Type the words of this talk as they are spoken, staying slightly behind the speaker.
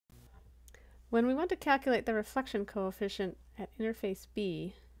When we want to calculate the reflection coefficient at interface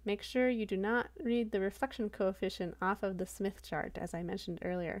B, make sure you do not read the reflection coefficient off of the Smith chart, as I mentioned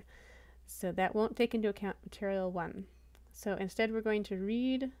earlier. So that won't take into account material 1. So instead we're going to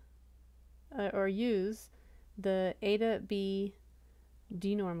read or use the eta B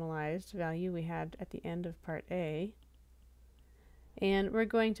denormalized value we had at the end of part A, and we're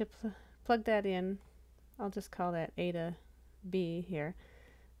going to plug that in, I'll just call that eta B here,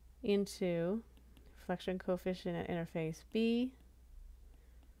 into reflection coefficient at interface B.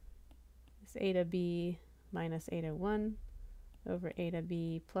 It's eta B minus eta 1 over eta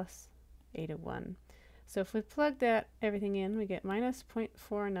B plus eta 1. So if we plug that everything in, we get minus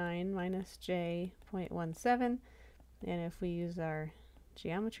 0.49 minus J 0.17, and if we use our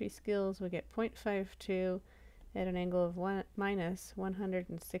geometry skills, we get 0.52 at an angle of minus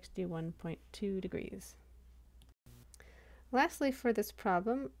 161.2 degrees. Lastly, for this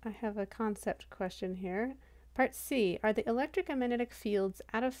problem, I have a concept question here. Part C, are the electric and magnetic fields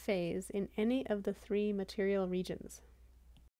out of phase in any of the three material regions?